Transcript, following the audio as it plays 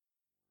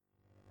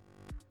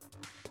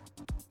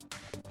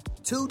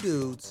Two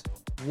dudes,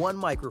 one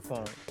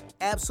microphone,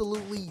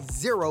 absolutely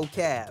zero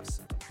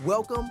calves.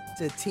 Welcome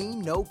to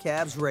Team No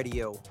Calves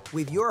Radio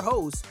with your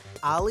hosts,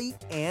 Ali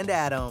and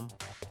Adam.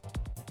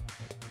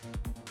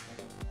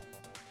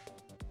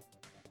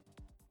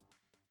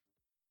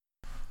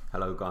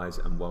 Hello guys,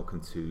 and welcome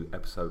to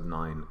episode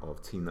 9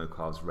 of Team No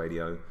Calves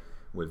Radio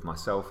with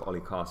myself, Ollie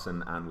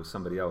Carson, and with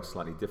somebody else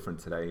slightly different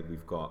today.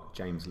 We've got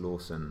James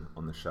Lawson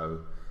on the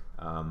show.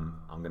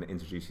 I'm going to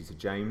introduce you to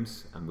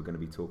James, and we're going to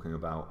be talking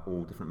about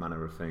all different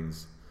manner of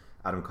things.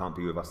 Adam can't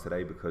be with us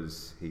today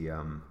because he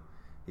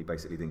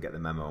basically didn't get the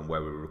memo on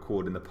where we were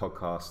recording the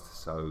podcast,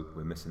 so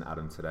we're missing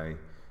Adam today.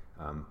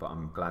 But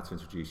I'm glad to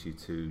introduce you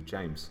to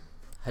James.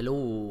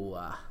 Hello.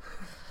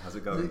 How's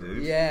it going,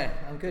 dude? Yeah,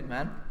 I'm good,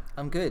 man.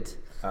 I'm good.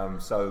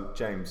 So,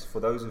 James, for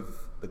those of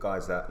the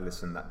guys that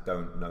listen that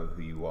don't know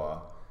who you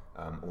are,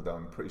 although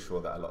I'm pretty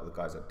sure that a lot of the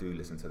guys that do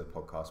listen to the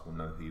podcast will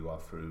know who you are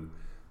through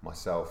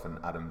myself and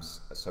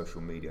Adam's social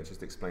media.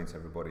 Just explain to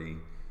everybody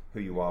who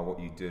you are, what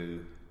you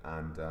do,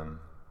 and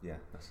yeah,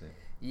 that's it.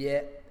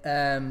 Yeah,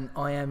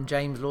 I am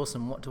James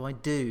Lawson. What do I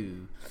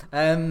do?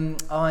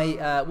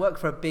 I work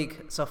for a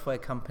big software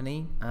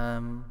company. I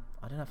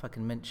don't know if I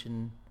can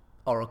mention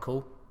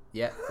Oracle.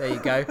 Yeah, there you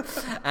go.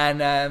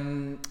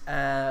 And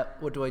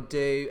what do I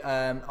do?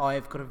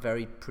 I've got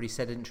a pretty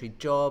sedentary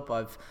job.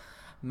 I've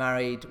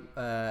married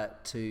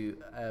to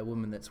a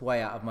woman that's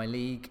way out of my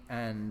league,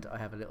 and I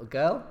have a little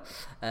girl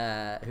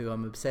who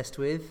I'm obsessed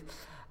with.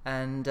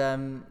 And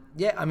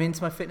yeah, I'm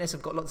into my fitness.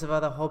 I've got lots of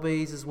other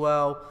hobbies as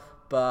well.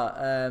 But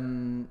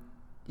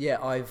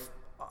yeah,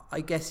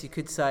 I guess you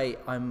could say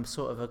I'm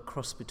sort of a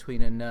cross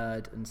between a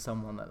nerd and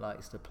someone that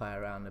likes to play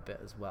around a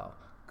bit as well.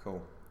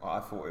 Cool. I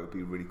thought it would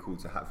be really cool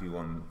to have you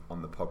on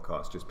the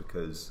podcast, just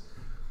because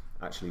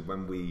actually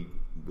when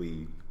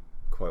we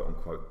quote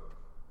unquote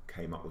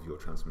came up with your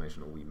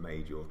transformation, or we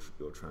made your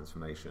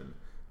transformation,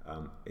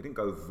 it didn't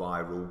go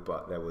viral,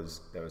 but there was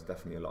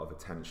definitely a lot of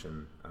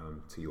attention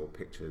to your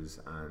pictures,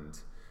 and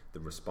the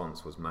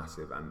response was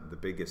massive. And the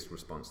biggest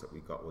response that we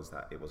got was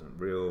that it wasn't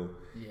real.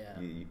 Yeah.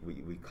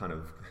 We kind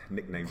of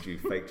nicknamed you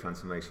Fake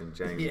Transformation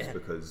James, Yeah.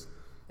 because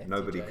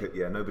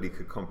FTJ. nobody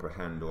could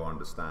comprehend or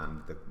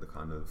understand the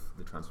kind of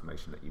the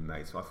transformation that you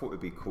made. So I thought it would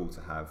be cool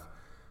to have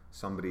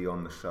somebody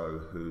on the show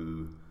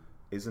who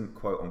isn't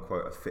quote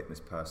unquote a fitness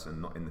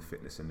person, not in the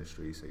fitness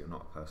industry, so you're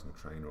not a personal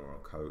trainer or a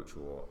coach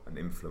or an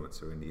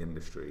influencer in the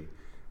industry,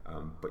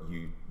 but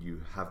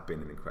you have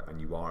been and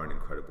you are in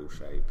incredible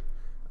shape,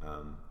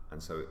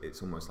 and so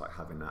it's almost like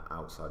having that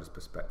outsider's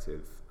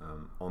perspective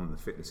on the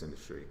fitness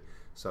industry.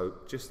 So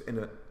just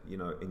in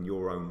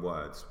your own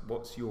words,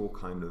 what's your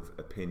kind of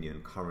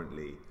opinion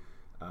currently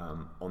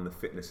on the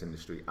fitness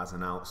industry as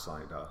an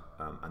outsider,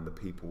 and the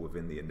people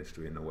within the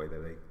industry and the way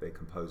that they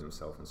compose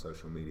themselves on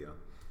social media?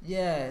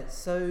 Yeah,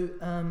 so,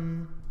 I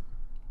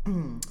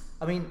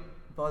mean,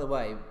 by the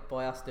way,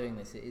 by us doing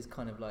this, it is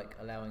kind of like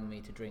allowing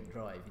me to drink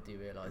drive, you do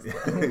realise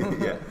that.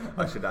 Yeah,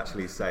 I should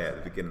actually say at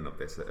the beginning of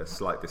this, a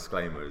slight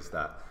disclaimer is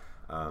that,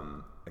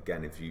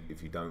 again, if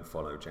you don't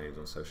follow James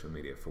on social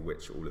media, for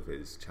which all of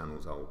his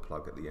channels I will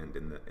plug at the end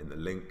in the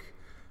link,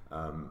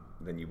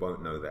 then you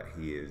won't know that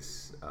he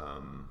is...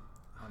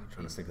 I'm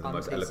trying to think of the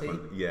most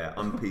eloquent. Yeah,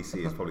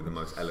 un-PC is probably the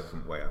most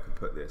eloquent way I could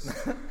put this.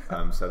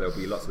 So there'll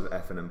be lots of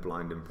effing and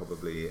blinding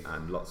probably,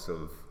 and lots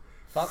of...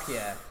 Fuck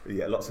yeah.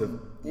 Yeah, lots of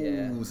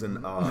oohs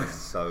and ahs.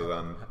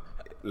 So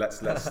let's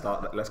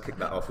kick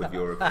that off with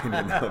your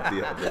opinion of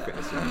the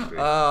fitness industry.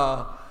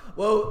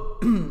 Well,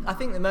 I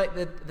think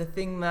the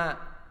thing that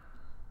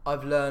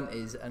I've learned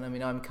is, and I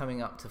mean I'm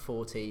coming up to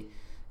 40,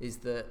 is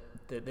that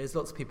there's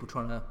lots of people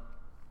trying to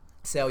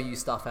sell you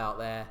stuff out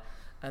there.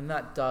 And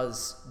that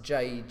does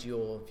jade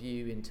your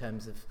view in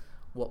terms of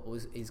what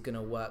is going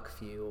to work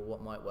for you or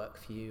what might work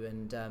for you.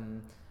 And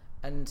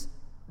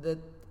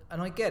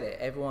I get it.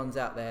 Everyone's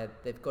out there.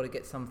 They've got to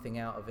get something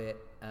out of it.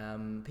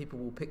 People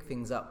will pick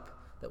things up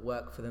that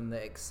work for them,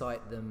 that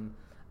excite them,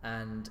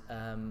 and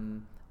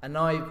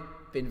I've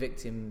been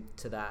victim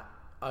to that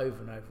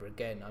over and over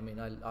again. I mean,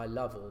 I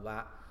love all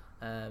that,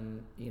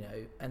 and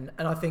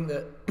I think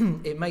that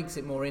it makes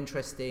it more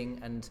interesting,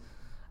 and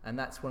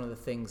that's one of the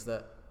things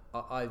that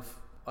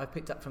I've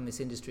picked up from this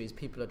industry is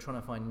people are trying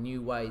to find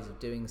new ways of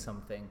doing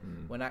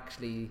something, when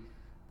actually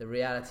the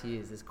reality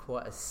is there's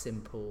quite a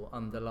simple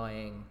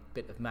underlying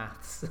bit of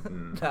maths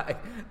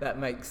that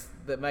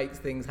makes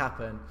things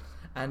happen.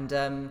 And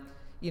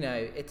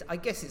I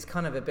guess it's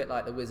kind of a bit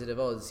like the Wizard of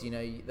Oz.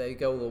 They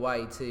go all the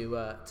way to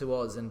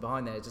Oz, and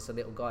behind there is just a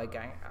little guy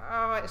going,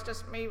 "Oh, it's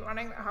just me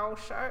running the whole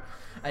show,"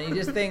 and you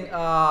just think,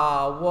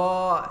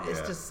 what?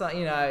 It's just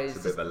it's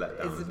a bit of a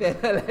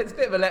letdown. It's a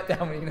bit of a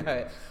letdown when you know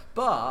it.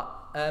 But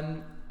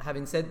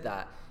having said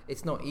that,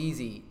 it's not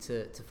easy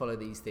to follow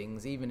these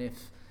things, even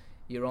if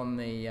you're on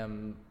the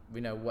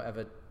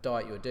whatever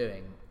diet you're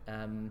doing.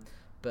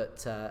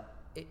 But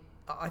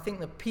I think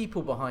the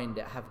people behind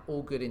it have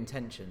all good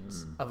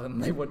intentions, other than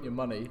they want your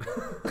money.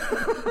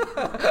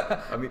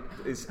 I mean,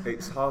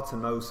 it's hard to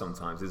know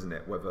sometimes, isn't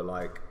it, whether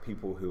like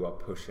people who are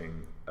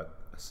pushing a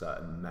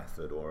certain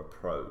method or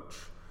approach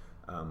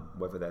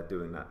whether they're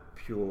doing that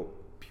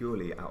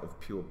purely out of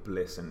pure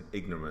bliss and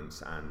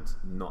ignorance and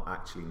not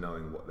actually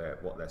knowing what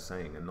they're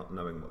saying and not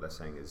knowing what they're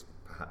saying is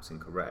perhaps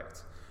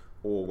incorrect,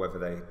 or whether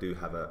they do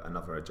have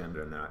another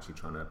agenda and they're actually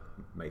trying to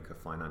make a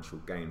financial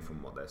gain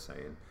from what they're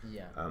saying.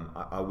 Yeah.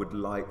 I would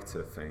like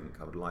to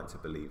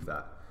believe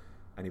that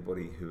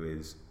anybody who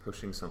is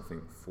pushing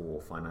something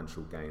for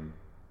financial gain,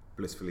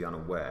 blissfully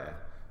unaware,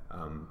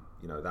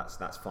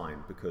 that's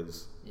fine,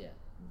 because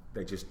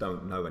they just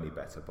don't know any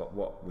better. But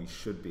what we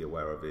should be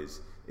aware of is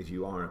if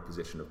you are in a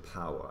position of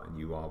power and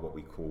you are what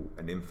we call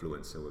an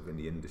influencer within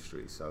the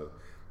industry, so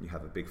you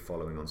have a big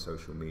following on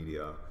social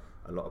media,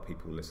 a lot of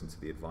people listen to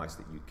the advice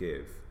that you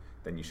give,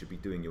 then you should be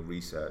doing your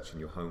research and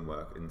your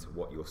homework into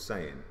what you're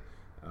saying,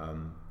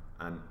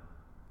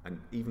 and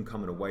even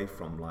coming away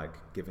from like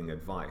giving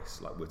advice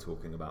like we're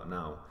talking about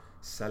now,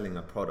 selling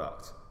a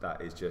product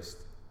that is just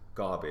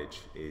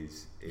garbage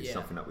is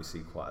something that we see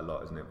quite a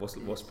lot, isn't it?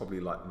 What's probably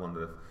like one of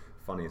the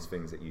funniest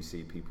things that you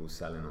see people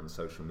selling on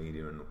social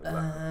media and all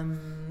that?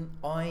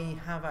 I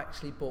have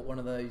actually bought one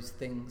of those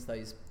things,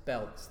 those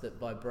belts that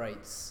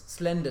vibrates,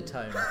 Slender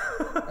Tone.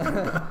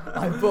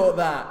 I bought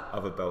that.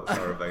 Other belts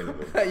are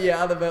available.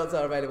 Yeah, other belts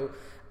are available.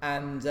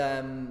 And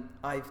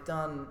I've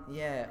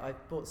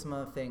bought some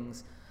other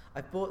things.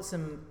 I've bought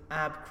some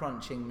ab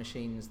crunching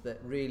machines that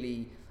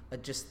really are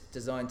just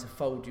designed to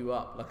fold you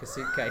up like a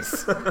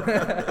suitcase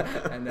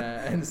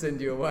and send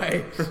you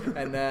away.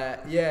 And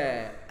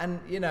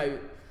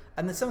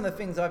and some of the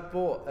things I've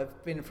bought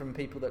have been from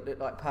people that look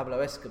like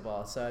Pablo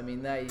Escobar. So I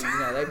mean, they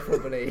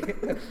probably,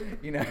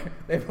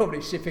 they're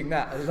probably shipping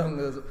that as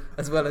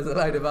well as a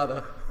load of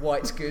other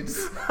white goods.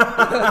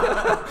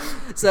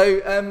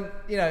 So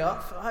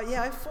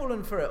I've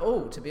fallen for it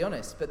all, to be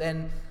honest. But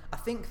then I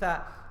think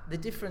that the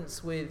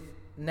difference with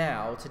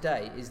now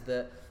today is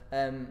that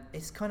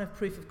it's kind of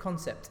proof of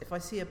concept. If I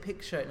see a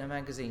picture in a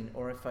magazine,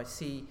 or if I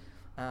see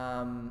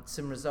some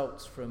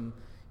results from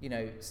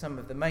some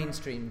of the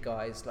mainstream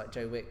guys like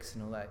Joe Wicks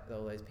and all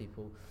those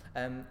people,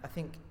 I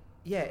think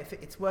if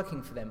it's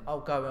working for them,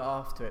 I'll go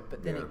after it.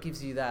 But then it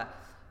gives you that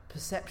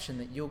perception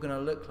that you're going to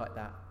look like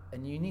that,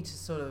 and you need to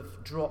sort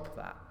of drop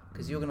that,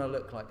 because you're going to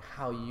look like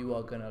how you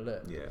are going to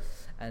look. Yeah.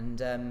 And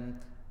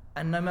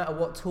no matter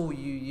what tool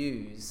you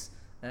use,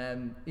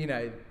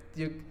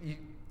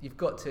 you've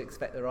got to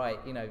expect the right.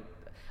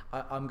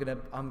 I'm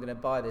gonna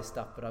buy this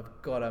stuff, but I've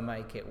got to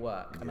make it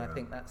work. And I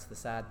think that's the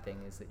sad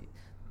thing, is that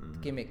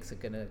gimmicks are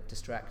going to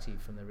distract you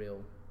from the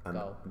real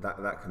goal.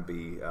 That can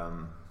be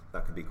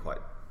quite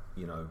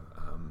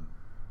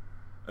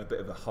a bit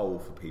of a hole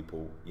for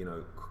people.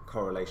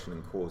 Correlation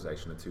and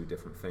causation are two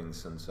different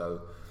things, and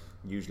so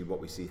usually what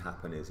we see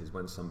happen is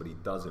when somebody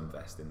does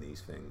invest in these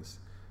things,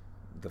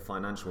 the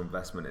financial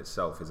investment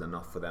itself is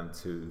enough for them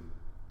to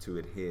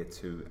adhere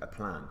to a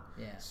plan.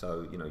 Yeah.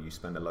 So you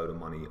spend a load of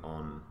money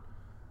on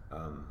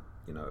a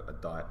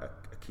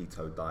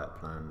keto diet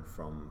plan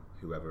from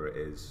whoever it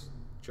is,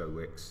 Joe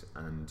Wicks,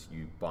 and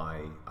you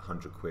buy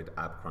 £100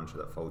 ab cruncher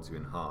that folds you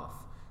in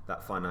half.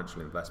 That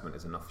financial investment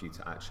is enough for you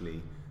to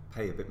actually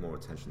pay a bit more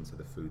attention to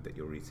the food that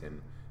you're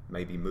eating,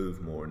 maybe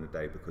move more in a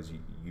day because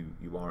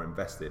you are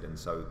invested, and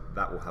so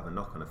that will have a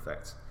knock-on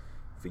effect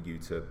for you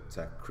to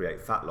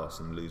create fat loss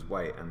and lose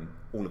weight. And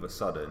all of a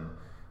sudden,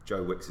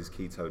 Joe Wicks'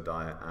 keto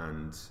diet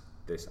and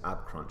this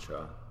ab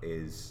cruncher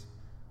is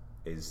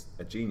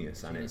a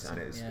genius, and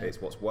it's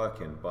what's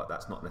working, but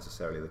that's not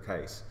necessarily the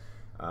case.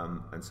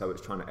 And so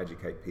it's trying to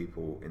educate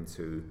people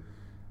into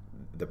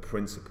the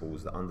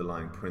principles, the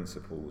underlying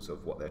principles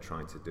of what they're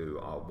trying to do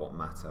are what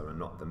matter, and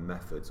not the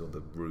methods or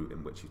the route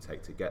in which you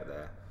take to get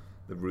there.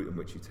 The route in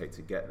which you take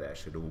to get there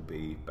should all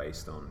be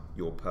based on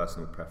your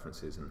personal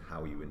preferences and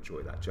how you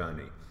enjoy that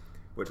journey,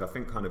 which I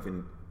think kind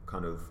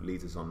of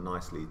leads us on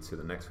nicely to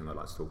the next thing I'd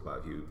like to talk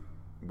about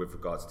with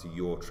regards to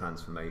your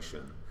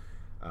transformation,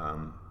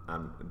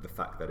 and the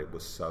fact that it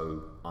was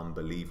so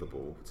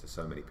unbelievable to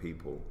so many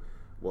people,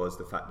 was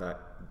the fact that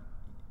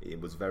it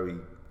was very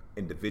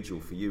individual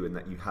for you, in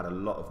that you had a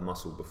lot of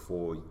muscle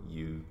before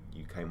you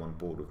came on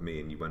board with me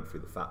and you went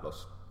through the fat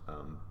loss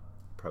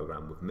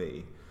program with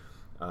me,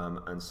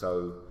 and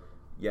so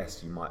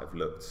yes, you might have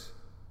looked.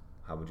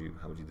 How would you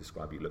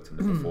describe you looked in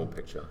the before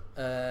picture?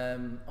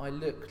 I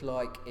looked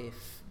like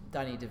if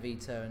Danny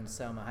DeVito and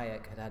Salma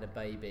Hayek had a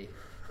baby.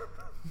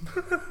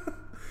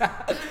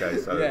 Okay,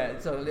 so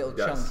it's a little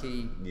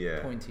chunky,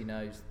 pointy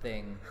nosed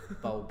thing,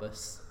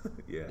 bulbous,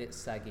 bit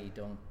saggy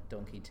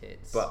donkey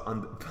tits. But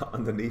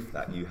underneath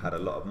that, you had a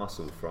lot of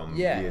muscle from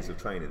years of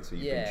training. So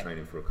you've been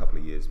training for a couple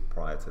of years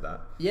prior to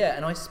that. Yeah,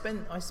 and I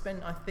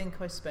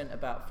think I spent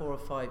about 4 or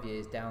 5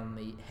 years down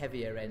the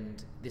heavier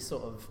end. This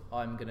sort of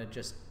I'm gonna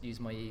just use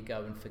my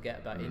ego and forget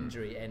about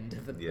injury end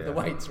of the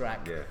weights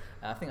rack. Yeah.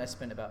 I think I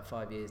spent about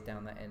 5 years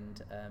down that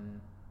end.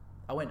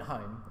 I went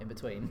home in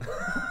between.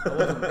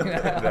 I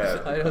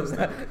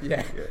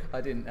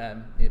didn't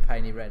pay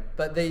any rent.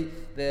 But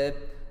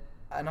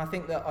and I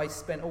think that I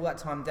spent all that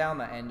time down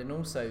that end, and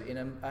also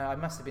I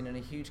must have been in a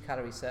huge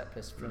calorie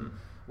surplus from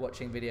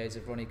watching videos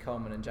of Ronnie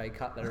Coleman and Jay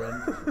Cutler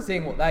and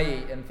seeing what they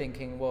eat and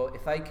thinking, well,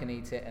 if they can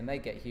eat it and they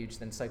get huge,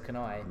 then so can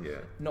I.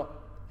 Yeah. Not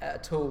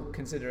at all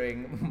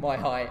considering my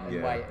height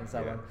and weight and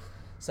so on.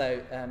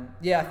 So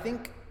I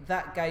think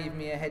that gave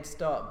me a head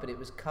start, but it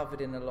was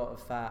covered in a lot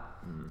of fat.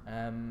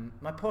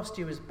 My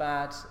posture was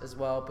bad as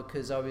well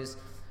because I was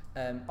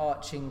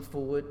arching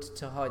forward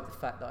to hide the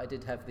fact that I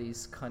did have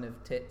these kind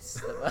of tits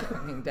that were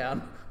hanging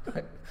down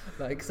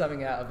like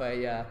something out of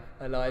a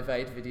Live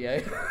Aid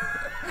video.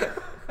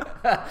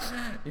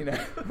 You know,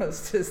 I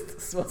was just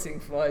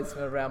swatting flies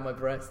from around my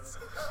breasts,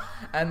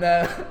 and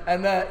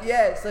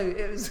so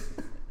it was.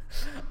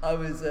 I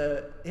was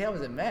a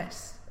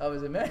mess. I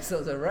was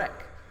a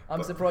wreck.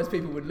 I'm surprised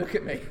people would look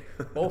at me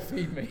or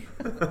feed me.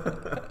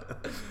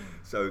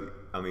 So,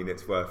 I mean,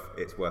 it's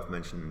worth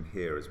mentioning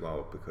here as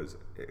well because,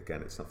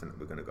 again, it's something that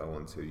we're going to go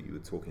on to. You were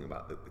talking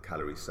about the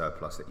calorie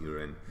surplus that you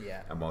were in.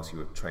 Yeah. And whilst you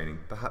were training,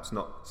 perhaps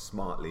not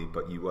smartly,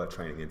 but you were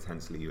training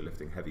intensely, you were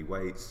lifting heavy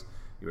weights,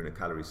 you were in a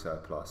calorie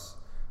surplus.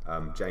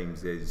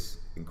 James is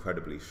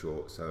incredibly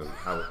short, so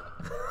how...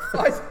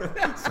 Sorry,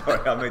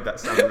 I made that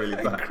sound really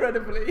bad.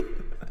 Incredibly.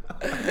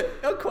 I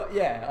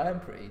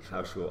am pretty short.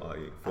 How short are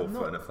you? 4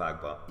 foot and a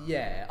flag bar?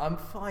 Yeah, I'm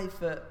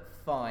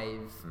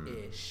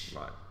 5'5"-ish.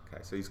 Right,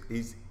 okay. So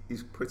he's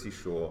pretty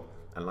short,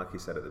 and like he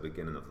said at the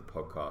beginning of the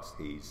podcast,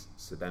 he's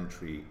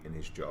sedentary in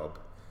his job,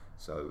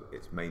 so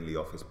it's mainly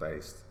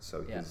office-based,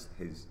 so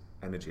his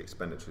energy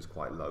expenditure is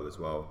quite low as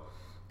well.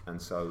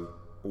 And so,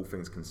 all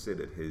things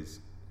considered,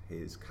 his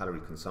calorie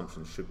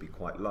consumption should be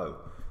quite low.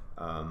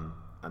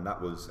 And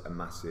that was a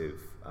massive...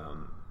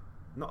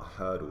 not a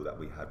hurdle that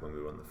we had when we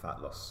were on the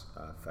fat loss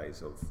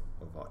phase of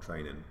our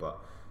training, but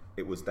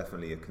it was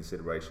definitely a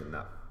consideration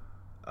that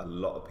a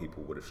lot of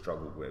people would have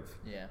struggled with.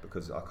 Yeah.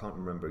 Because I can't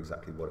remember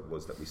exactly what it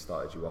was that we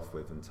started you off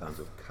with in terms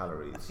of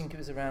calories. I think it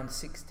was around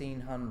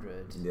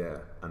 1,600. Yeah,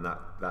 and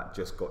that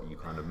just got you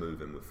kind of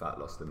moving with fat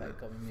loss, didn't it? That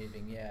got me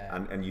moving,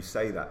 yeah. And you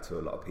say that to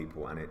a lot of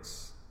people, and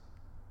it's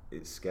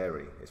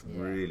scary. It's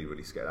really,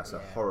 really scary. That's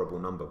a horrible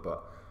number,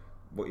 but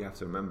what you have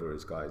to remember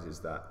is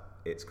that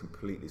it's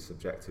completely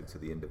subjective to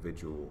the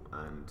individual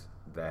and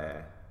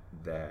their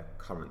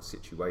current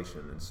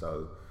situation. And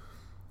so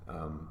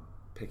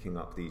picking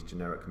up these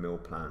generic meal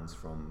plans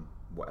from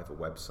whatever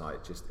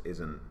website just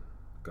isn't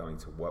going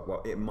to work.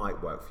 Well, it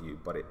might work for you,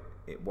 but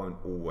it won't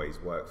always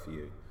work for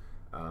you.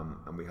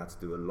 And we had to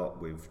do a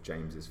lot with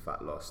James's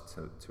fat loss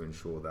to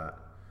ensure that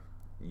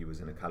you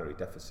was in a calorie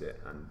deficit,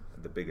 and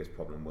the biggest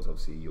problem was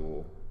obviously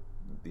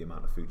the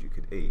amount of food you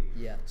could eat.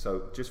 Yeah.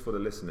 So just for the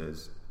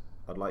listeners,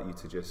 I'd like you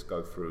to just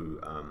go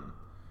through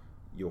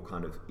your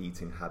kind of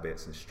eating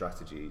habits and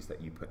strategies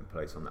that you put in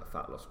place on that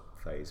fat loss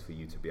phase for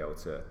you to be able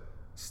to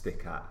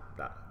stick at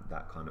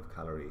that kind of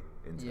calorie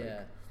intake.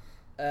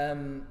 Yeah.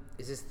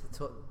 Is this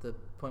the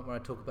point where I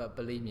talk about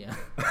bulimia?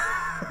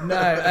 No.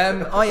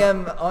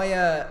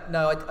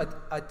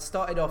 I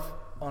started off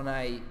on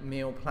a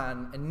meal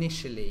plan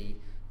initially,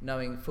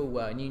 knowing full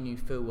well, and you knew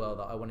full well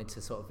that I wanted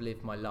to sort of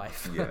live my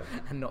life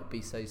and not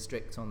be so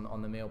strict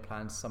on the meal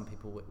plans. Some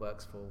people it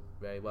works for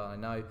very well, I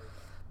know.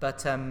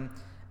 But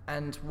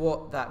and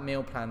what that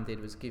meal plan did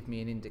was give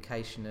me an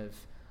indication of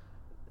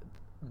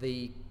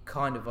the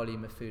kind of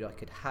volume of food I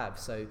could have.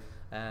 So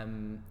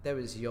there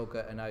was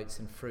yogurt and oats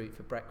and fruit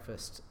for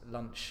breakfast.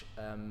 Lunch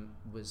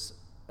was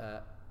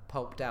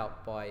pulped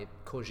out by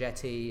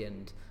courgette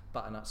and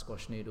butternut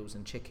squash noodles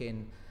and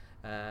chicken.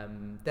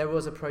 There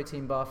was a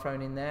protein bar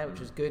thrown in there, which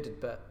was good,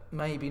 but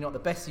maybe not the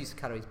best use of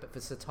calories, but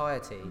for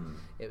satiety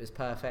it was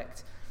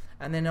perfect.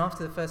 And then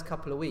after the first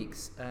couple of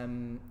weeks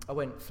I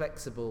went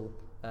flexible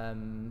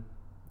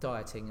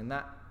dieting, and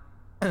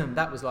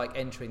that was like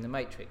entering the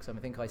matrix. I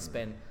think I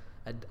spent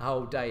a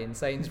whole day in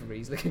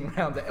Sainsbury's looking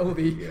around at all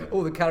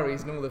the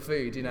calories and all the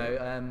food, you know.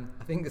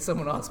 I think that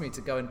someone asked me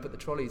to go and put the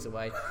trolleys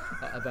away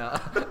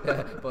about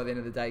by the end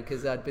of the day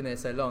because I'd been there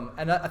so long.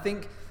 And I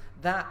think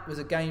that was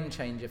a game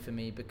changer for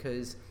me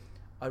because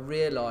I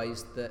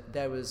realised that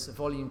there was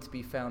volume to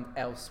be found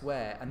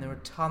elsewhere, and there are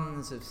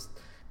tons of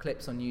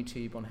clips on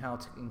YouTube on how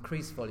to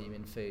increase volume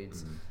in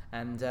foods.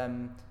 And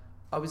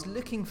I was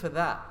looking for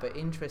that, but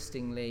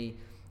interestingly,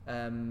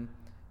 how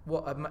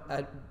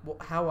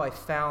I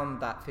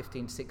found that 1,500 to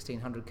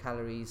 1,600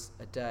 calories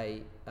a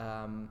day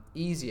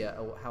easier,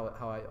 or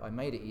how I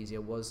made it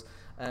easier was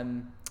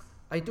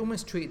I'd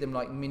almost treat them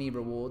like mini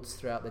rewards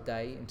throughout the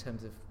day in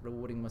terms of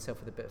rewarding myself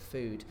with a bit of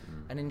food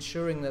and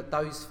ensuring that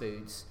those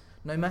foods,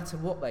 no matter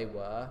what they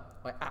were,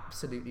 I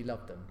absolutely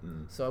loved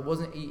them. So I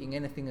wasn't eating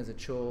anything as a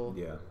chore.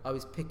 I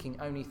was picking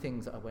only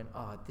things that I went,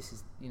 this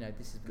is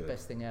the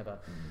best thing ever.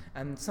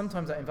 And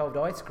sometimes that involved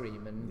ice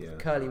cream and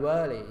curly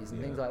whirlies and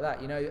things like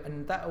that, you know,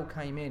 and that all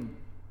came in.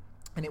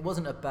 And it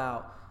wasn't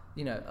about,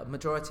 you know, a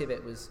majority of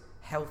it was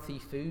healthy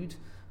food,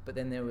 but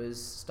then there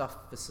was stuff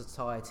for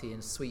satiety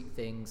and sweet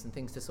things and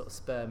things to sort of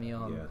spur me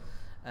on.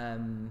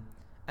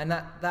 And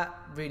that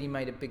really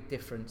made a big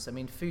difference. I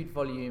mean, food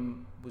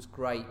volume was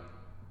great,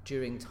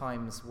 during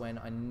times when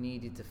I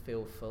needed to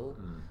feel full,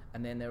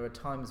 and then there are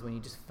times when you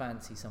just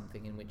fancy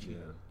something in which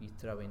you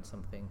throw in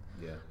something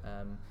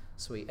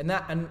sweet, and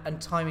that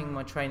and timing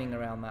my training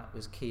around that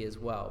was key as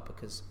well,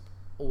 because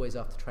always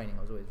after training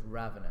I was always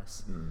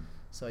ravenous,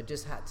 so I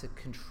just had to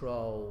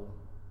control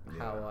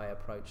how I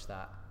approach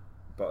that.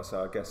 But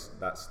so I guess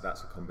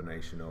that's a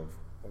combination of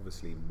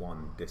obviously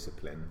one,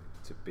 discipline,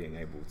 to being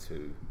able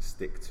to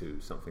stick to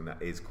something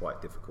that is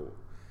quite difficult.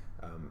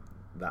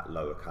 That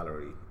lower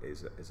calorie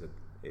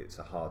it's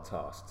a hard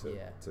task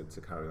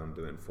to carry on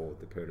doing for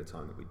the period of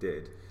time that we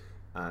did,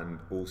 and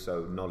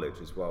also knowledge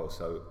as well.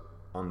 So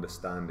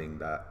understanding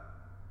that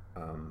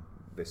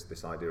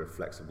this idea of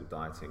flexible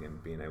dieting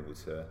and being able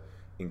to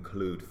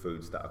include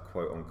foods that are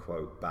quote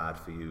unquote bad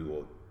for you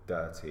or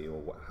dirty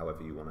or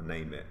however you want to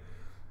name it,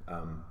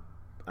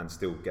 and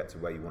still get to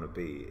where you want to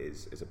be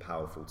is a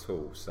powerful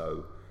tool.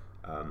 So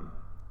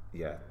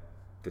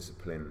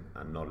discipline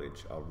and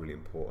knowledge are really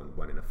important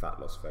when in a fat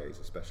loss phase,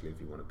 especially if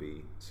you want to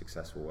be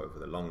successful over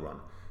the long run,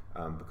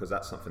 because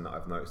that's something that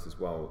I've noticed as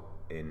well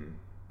in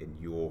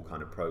your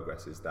kind of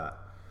progress, is that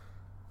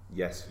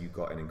yes, you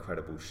got in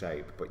incredible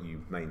shape, but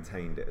you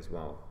maintained it as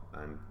well,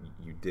 and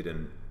you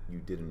didn't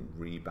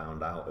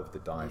rebound out of the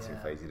dieting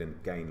phase. You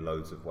didn't gain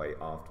loads of weight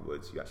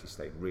afterwards. You actually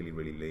stayed really,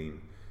 really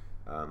lean,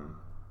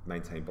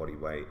 maintained body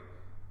weight,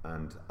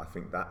 and I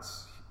think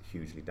that's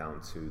hugely down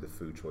to the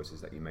food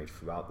choices that you made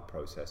throughout the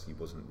process. You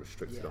wasn't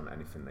restricted on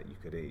anything that you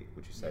could eat.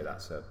 Would you say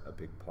that's a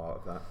big part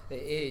of that?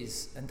 It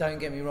is, and don't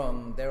get me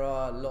wrong, there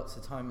are lots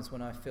of times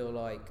when I feel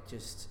like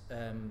just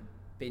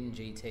binge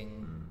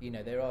eating. You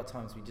know, there are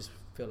times we just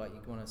feel like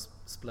you want to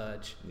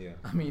splurge.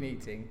 I mean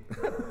eating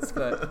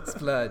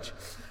splurge.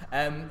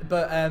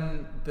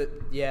 But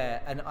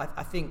yeah, and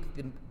I think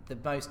the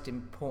most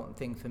important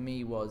thing for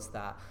me was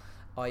that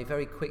I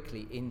very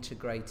quickly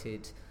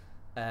integrated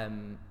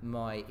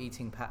my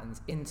eating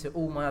patterns into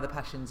all my other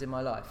passions in my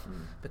life,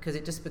 because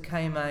it just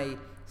became a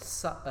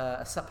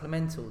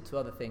supplemental to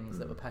other things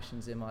that were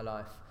passions in my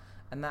life,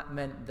 and that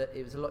meant that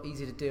it was a lot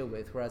easier to deal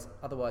with, whereas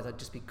otherwise I'd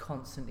just be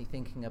constantly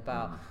thinking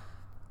about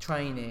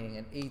training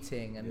and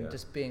eating and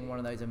just being one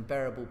of those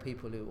unbearable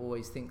people who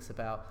always thinks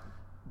about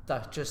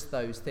just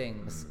those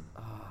things.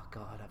 Oh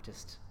God, I've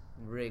just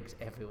rigged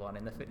everyone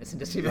in the fitness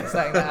industry by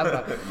saying that,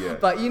 haven't I?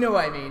 But you know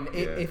what I mean.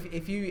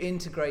 If you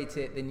integrate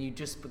it, then you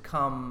just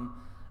become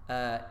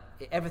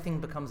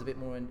everything becomes a bit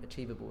more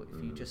achievable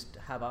if you just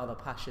have other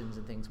passions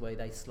and things where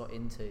they slot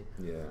into.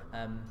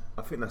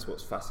 I think that's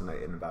what's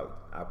fascinating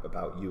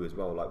about you as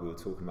well, like we were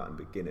talking about in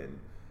the beginning,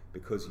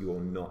 because you're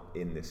not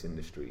in this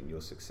industry and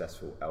you're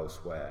successful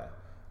elsewhere,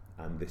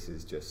 and this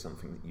is just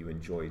something that you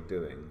enjoy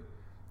doing.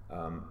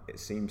 It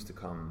seems to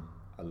come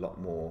a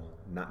lot more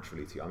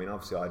naturally to you. I mean,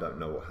 obviously I don't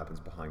know what happens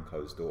behind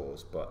closed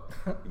doors, but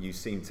you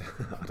seem to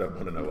I don't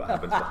want to know what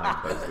happens behind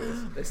closed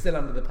doors. They're still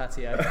under the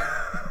patio.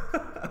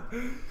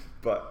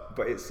 but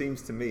it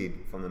seems to me,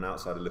 from an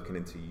outsider looking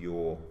into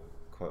your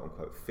quote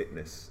unquote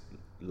fitness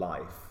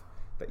life,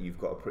 that you've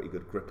got a pretty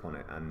good grip on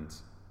it, and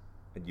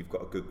you've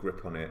got a good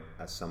grip on it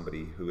as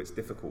somebody who it's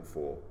difficult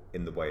for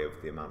in the way of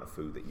the amount of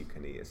food that you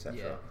can eat,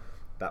 etc.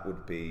 That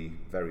would be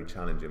very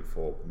challenging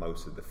for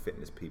most of the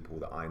fitness people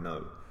that I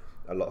know.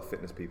 A lot of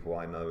fitness people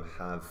I know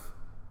have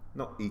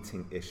not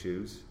eating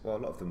issues. Well, a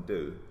lot of them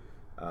do,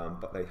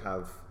 but they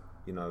have,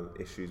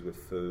 issues with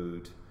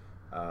food.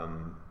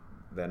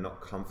 They're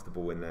not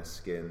comfortable in their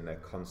skin. They're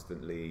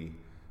constantly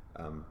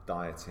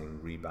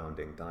dieting,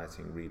 rebounding.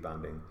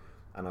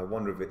 And I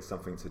wonder if it's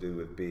something to do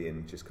with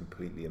being just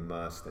completely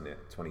immersed in it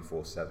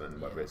 24/7,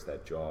 whether it's their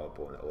job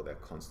or they're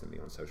constantly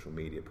on social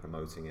media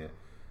promoting it.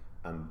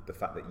 And the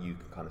fact that you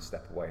can kind of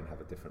step away and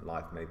have a different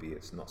life, maybe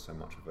it's not so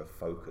much of a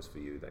focus for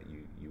you, that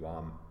you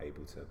are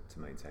able to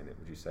maintain it.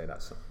 Would you say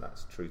that's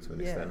true to an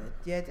extent?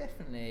 Yeah,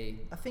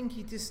 definitely. I think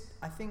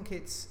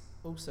it's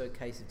also a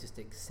case of just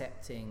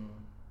accepting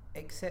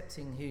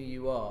who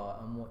you are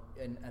and what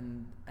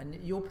and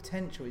your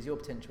potential is your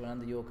potential and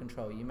under your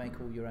control. You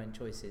make all your own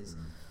choices.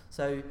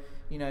 So,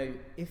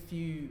 if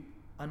you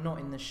are not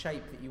in the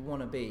shape that you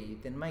want to be,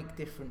 then make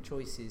different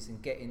choices and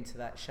get into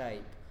that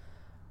shape.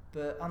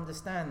 But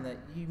understand that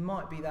you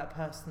might be that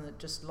person that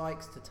just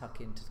likes to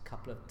tuck into a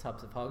couple of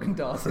tubs of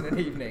Häagen-Dazs in an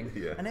evening.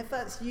 And if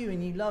that's you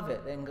and you love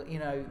it,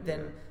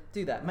 then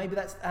do that. Maybe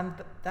that's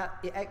that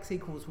X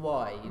equals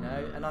Y.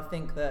 And I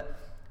think that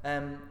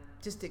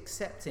just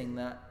accepting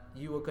that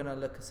you were going to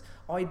look as...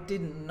 I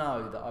didn't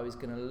know that I was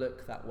going to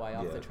look that way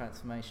after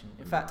transformation.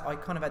 In fact, I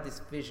kind of had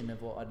this vision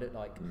of what I'd look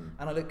like,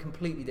 and I looked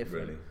completely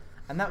different. Really?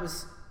 And that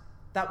was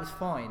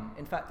fine.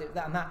 In fact,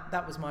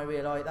 that was my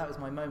that was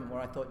my moment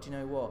where I thought, do you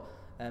know what?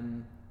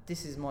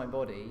 This is my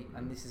body,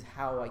 and this is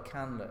how I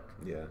can look.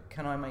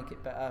 Can I make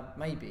it better?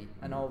 Maybe,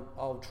 and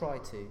I'll try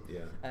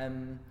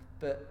to.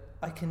 But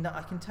I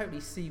can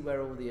totally see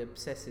where all the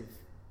obsessive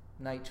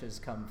natures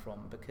come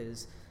from,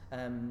 because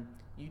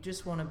you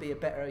just want to be a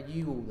better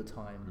you all the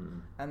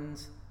time,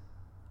 and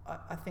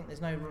I think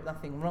there's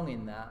nothing wrong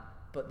in that.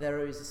 But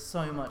there is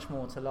so much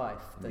more to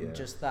life than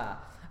just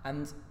that,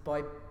 and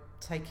by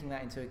taking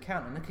that into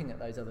account and looking at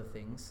those other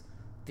things,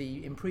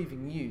 the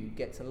improving you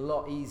gets a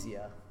lot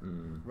easier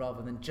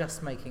rather than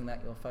just making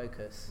that your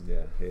focus.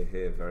 Yeah,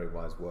 hear very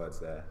wise words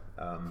there.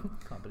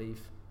 Can't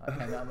believe I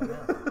came out of my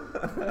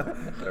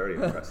mouth. Very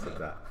impressed with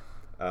that.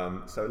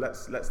 So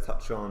let's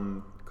touch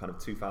on kind of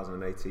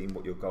 2018,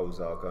 what your goals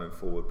are going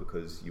forward,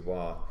 because you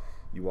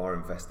are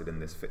invested in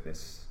this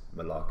fitness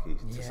malarkey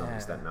to some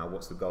extent now.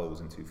 What's the goals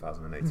in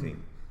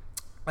 2018?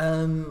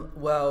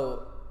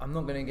 Well, I'm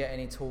not going to get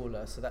any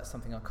taller, so that's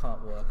something I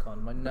can't work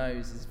on. My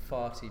nose is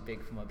far too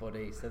big for my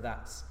body, so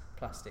that's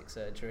plastic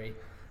surgery.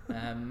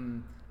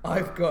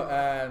 I've got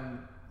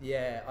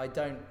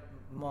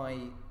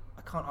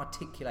I can't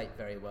articulate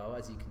very well,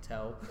 as you can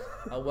tell.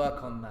 I'll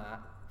work on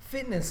that.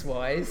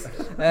 Fitness-wise,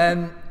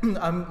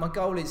 my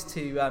goal is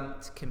to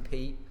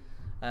compete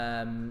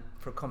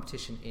for a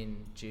competition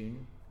in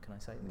June. Can I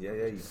say that?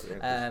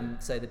 Yeah.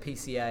 So the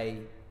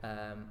PCA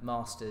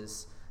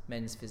Masters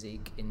Men's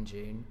Physique in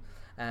June,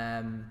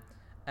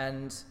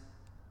 and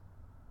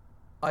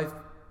I've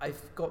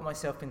got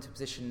myself into a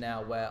position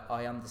now where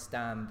I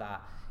understand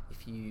that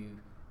if you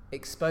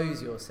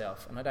expose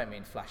yourself, and I don't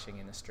mean flashing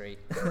in the street,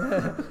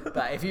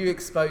 but if you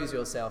expose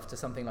yourself to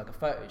something like a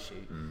photo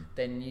shoot,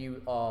 then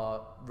you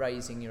are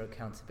raising your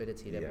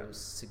accountability levels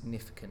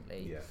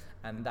significantly,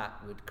 and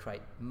that would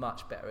create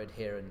much better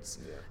adherence.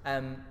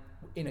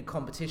 In a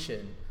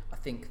competition, I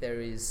think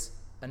there is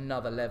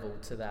another level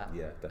to that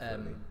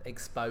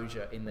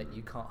exposure, in that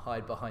you can't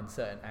hide behind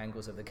certain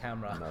angles of the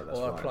camera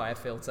or apply a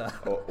filter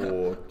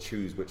or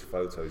choose which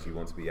photos you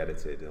want to be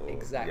edited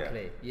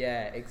exactly.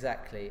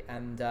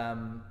 And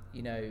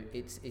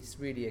it's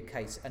really a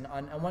case, and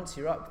once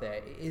you're up there,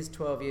 it is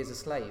 12 years a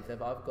slave.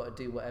 I've got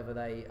to do whatever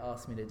they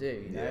ask me to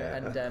do, you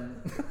know.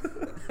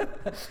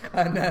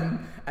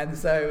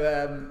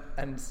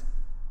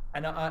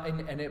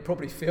 And it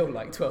probably feel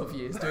like 12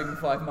 years doing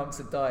 5 months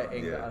of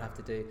dieting that I'll have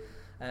to do.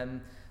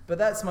 But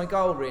that's my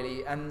goal,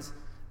 really, and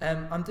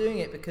I'm doing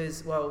it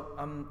because, well,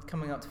 I'm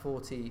coming up to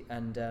 40,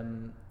 and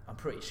I'm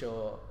pretty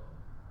sure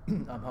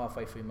I'm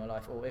halfway through my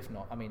life, or if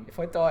not, I mean, if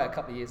I die a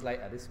couple of years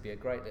later, this would be a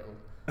great little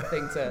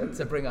thing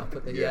to bring up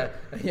at the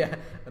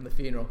and the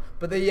funeral.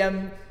 But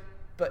I'm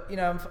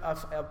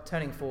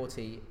turning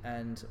 40,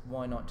 and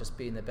why not just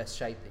be in the best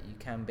shape that you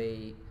can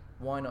be?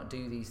 Why not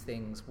do these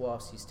things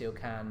whilst you still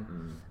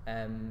can?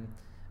 And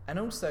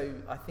also,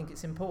 I think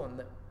it's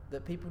important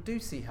that people do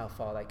see how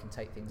far they can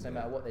take things, no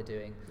matter what they're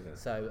doing.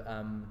 So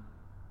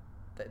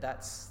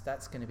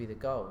that's going to be the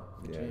goal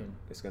for June.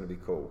 It's going to be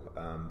cool.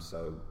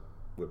 So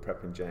we're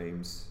prepping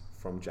James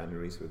from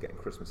January, so we're getting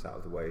Christmas out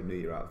of the way, New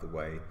Year out of the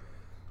way.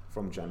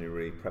 From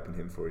January, prepping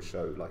him for his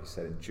show, like you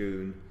said, in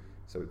June.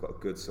 So we've got a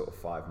good sort of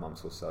 5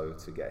 months or so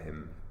to get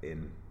him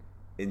in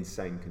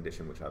insane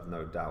condition, which I have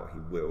no doubt he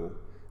will.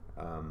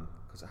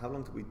 Because how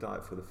long did we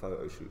diet for the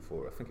photo shoot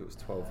for? I think it was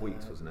 12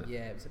 weeks, wasn't it?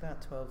 Yeah, it was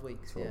about 12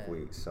 weeks. 12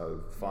 weeks,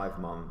 so 5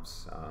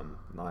 months,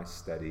 nice,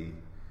 steady,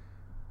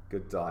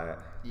 good diet.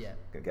 Yeah.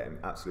 Gonna get him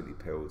absolutely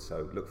pilled.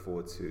 So look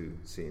forward to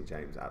seeing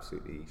James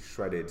absolutely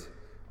shredded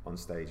on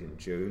stage in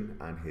June,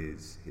 and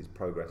his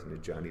progress and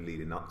his journey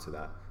leading up to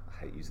that.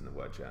 I hate using the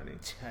word journey.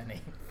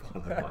 Journey.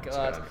 Oh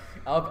God.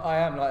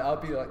 I'll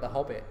be like the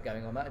Hobbit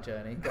going on that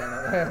journey.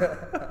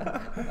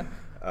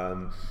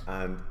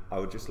 And I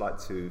would just like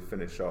to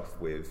finish off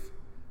with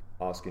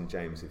asking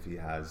James if he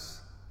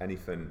has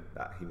anything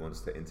that he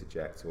wants to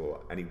interject, or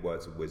any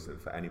words of wisdom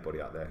for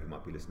anybody out there who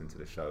might be listening to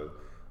the show.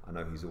 I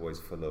know he's always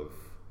full of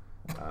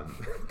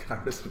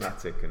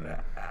charismatic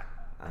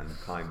and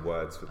kind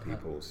words for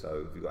people.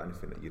 So have you got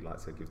anything that you'd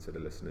like to give to the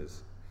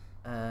listeners?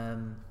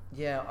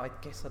 I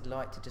guess I'd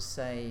like to just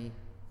say,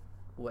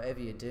 whatever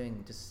you're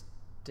doing, just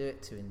do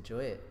it to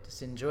enjoy it.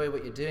 Just enjoy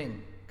what you're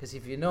doing, because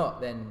if you're not,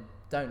 then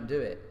don't do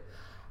it.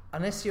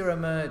 Unless you're a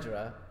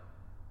murderer,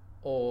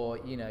 or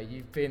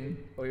you've been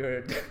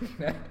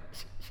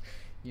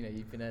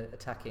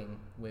attacking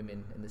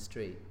women in the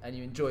street and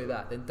you enjoy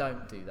that, then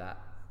don't do that,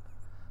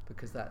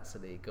 because that's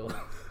illegal.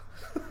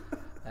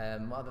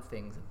 Other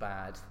things are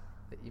bad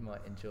that you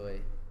might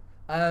enjoy.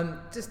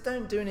 Just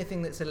don't do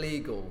anything that's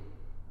illegal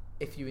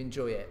if you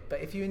enjoy it.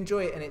 But if you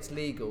enjoy it and it's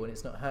legal and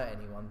it's not hurt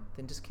anyone,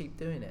 then just keep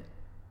doing it.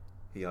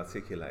 He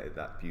articulated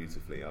that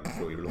beautifully. I'm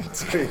sure you'll all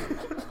see.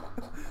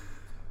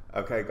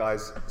 Okay,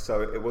 guys,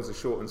 so it was a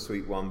short and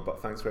sweet one, but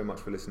thanks very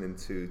much for listening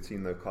to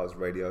Team No Carbs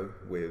Radio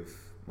with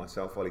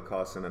myself, Ollie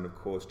Carson, and of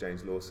course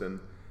James Lawson.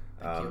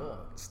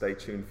 Stay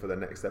tuned for the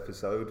next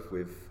episode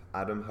with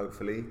Adam,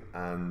 hopefully,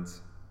 and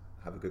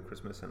have a good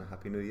Christmas and a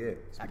Happy New Year.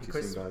 Speak to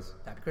you soon, guys.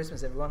 Happy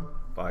Christmas, everyone.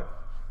 Bye.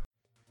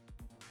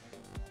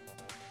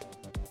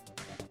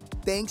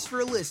 Thanks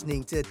for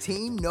listening to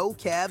Team No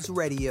Calves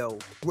Radio.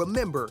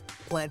 Remember,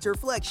 plantar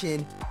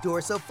flexion,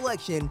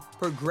 dorsiflexion,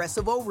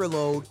 progressive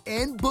overload,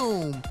 and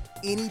boom,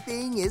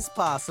 anything is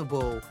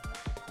possible.